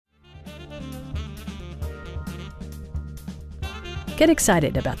Get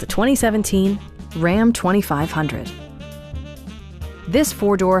excited about the 2017 Ram 2500. This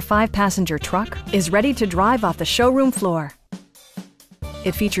four-door, five-passenger truck is ready to drive off the showroom floor.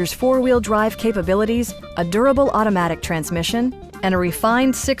 It features four-wheel drive capabilities, a durable automatic transmission, and a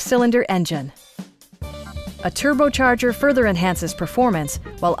refined six-cylinder engine. A turbocharger further enhances performance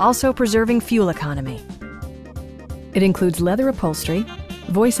while also preserving fuel economy. It includes leather upholstery,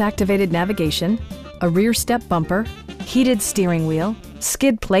 voice-activated navigation, a rear step bumper, heated steering wheel,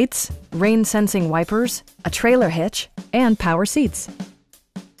 skid plates, rain-sensing wipers, a trailer hitch, and power seats.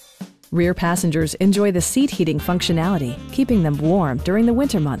 Rear passengers enjoy the seat heating functionality, keeping them warm during the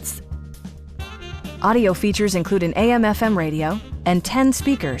winter months. Audio features include an AM/FM radio and 10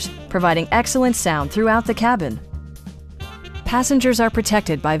 speakers, providing excellent sound throughout the cabin. Passengers are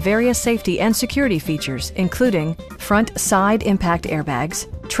protected by various safety and security features, including front side impact airbags,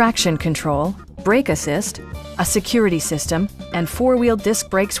 traction control, brake assist, a security system, and four-wheel disc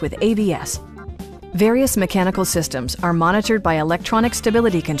brakes with ABS. Various mechanical systems are monitored by electronic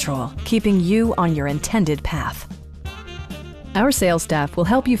stability control, keeping you on your intended path. Our sales staff will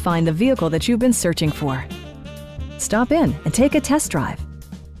help you find the vehicle that you've been searching for. Stop in and take a test drive.